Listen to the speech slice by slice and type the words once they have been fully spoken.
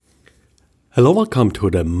Hello, welcome to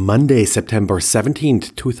the Monday, September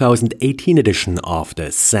 17th, 2018 edition of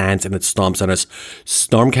the SANS and its Storm Center's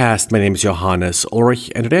StormCast. My name is Johannes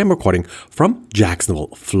Ulrich and today I'm recording from Jacksonville,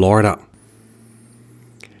 Florida.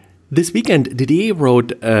 This weekend, Didier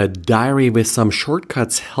wrote a diary with some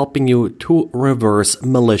shortcuts helping you to reverse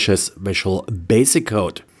malicious Visual Basic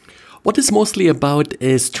code. What it's mostly about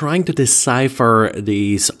is trying to decipher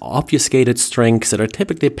these obfuscated strings that are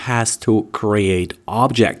typically passed to create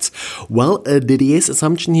objects. Well, Didier's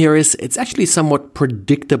assumption here is it's actually somewhat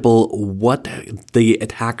predictable what the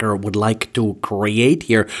attacker would like to create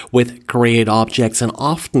here with create objects, and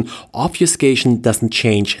often obfuscation doesn't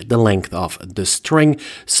change the length of the string.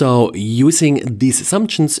 So using these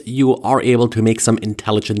assumptions, you are able to make some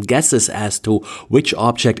intelligent guesses as to which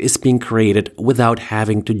object is being created without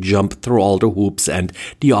having to jump through all the hoops and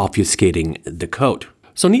deobfuscating the code.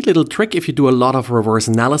 So neat little trick if you do a lot of reverse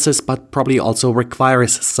analysis, but probably also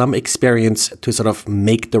requires some experience to sort of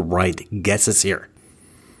make the right guesses here.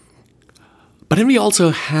 But then we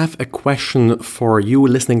also have a question for you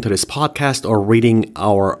listening to this podcast or reading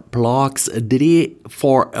our blogs. Didier,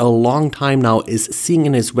 for a long time now, is seeing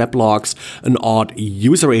in his weblogs an odd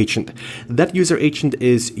user agent. That user agent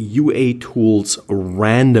is UA tools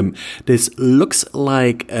random. This looks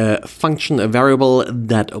like a function, a variable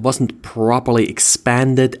that wasn't properly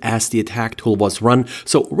expanded as the attack tool was run.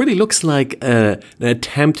 So it really looks like an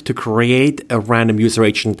attempt to create a random user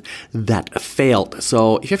agent that failed.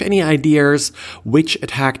 So if you have any ideas which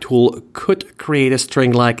attack tool could create a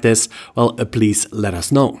string like this, well, please let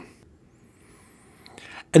us know.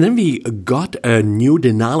 And then we got a new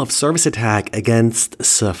denial of service attack against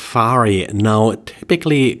Safari. Now,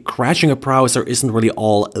 typically crashing a browser isn't really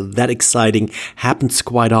all that exciting, happens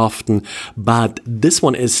quite often, but this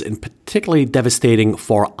one is particularly devastating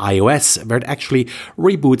for iOS, where it actually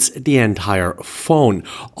reboots the entire phone.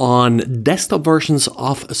 On desktop versions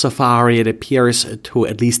of Safari, it appears to,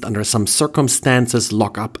 at least under some circumstances,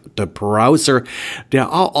 lock up the browser. There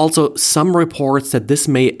are also some reports that this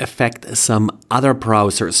may affect some other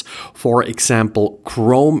browsers. For example,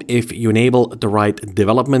 Chrome, if you enable the right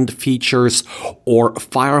development features, or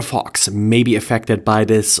Firefox may be affected by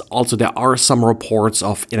this. Also, there are some reports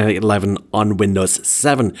of Internet 11 on Windows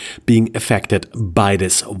 7 being affected by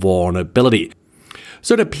this vulnerability.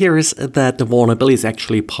 So it appears that the vulnerability is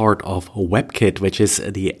actually part of WebKit, which is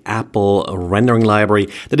the Apple rendering library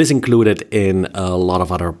that is included in a lot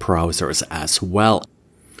of other browsers as well.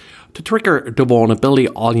 To trigger the vulnerability,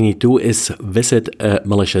 all you need to do is visit a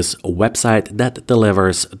malicious website that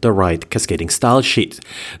delivers the right cascading style sheet.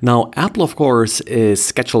 Now, Apple, of course, is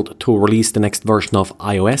scheduled to release the next version of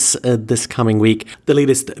iOS this coming week. The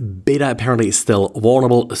latest beta apparently is still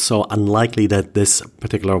vulnerable, so unlikely that this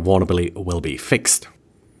particular vulnerability will be fixed.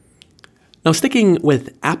 Now, sticking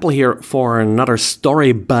with Apple here for another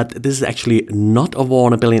story, but this is actually not a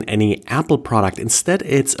vulnerability in any Apple product. Instead,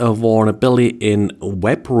 it's a vulnerability in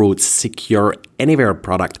WebRoot's Secure Anywhere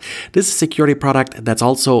product. This is a security product that's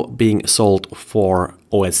also being sold for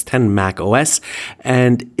OS X Mac OS,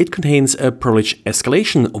 and it contains a privilege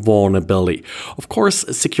escalation vulnerability. Of course,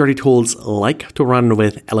 security tools like to run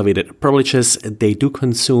with elevated privileges. They do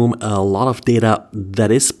consume a lot of data that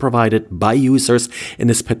is provided by users. In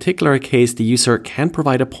this particular case, the user can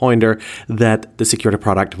provide a pointer that the security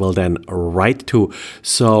product will then write to.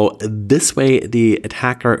 So this way, the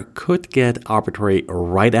attacker could get arbitrary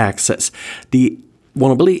write access. The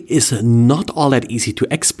vulnerability is not all that easy to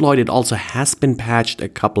exploit. It also has been patched a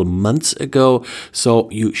couple months ago, so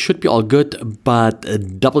you should be all good, but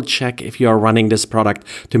double check if you are running this product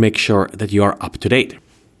to make sure that you are up to date.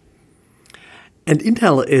 And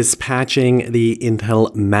Intel is patching the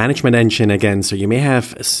Intel management engine again, so you may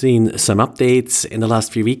have seen some updates in the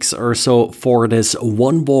last few weeks or so for this.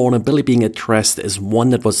 One vulnerability being addressed is one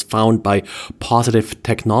that was found by Positive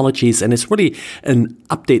Technologies, and it's really an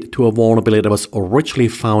update to a vulnerability that was originally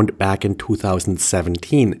found back in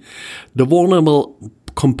 2017. The vulnerable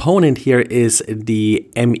component here is the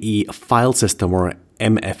ME file system, or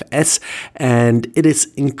MFS, and it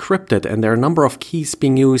is encrypted, and there are a number of keys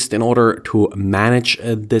being used in order to manage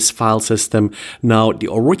this file system. Now,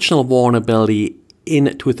 the original vulnerability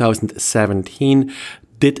in 2017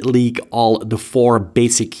 did leak all the 4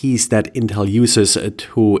 basic keys that Intel uses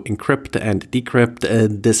to encrypt and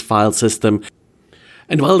decrypt this file system.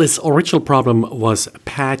 And while this original problem was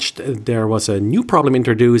patched, there was a new problem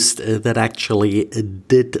introduced that actually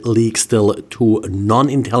did leak still 2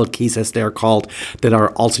 non-Intel keys, as they're called, that are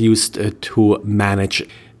also used to manage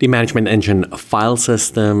the management engine file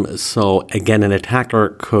system. So again, an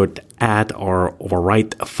attacker could add or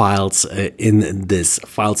overwrite files in this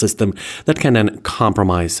file system that can then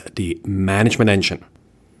compromise the management engine.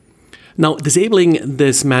 Now, disabling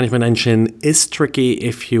this management engine is tricky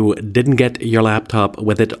if you didn't get your laptop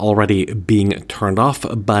with it already being turned off,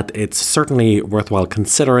 but it's certainly worthwhile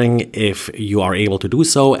considering if you are able to do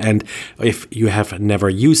so and if you have never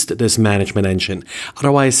used this management engine.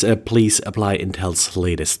 Otherwise, please apply Intel's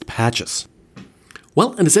latest patches.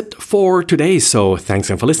 Well, and that's it for today. So thanks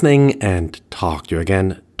again for listening and talk to you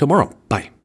again tomorrow. Bye.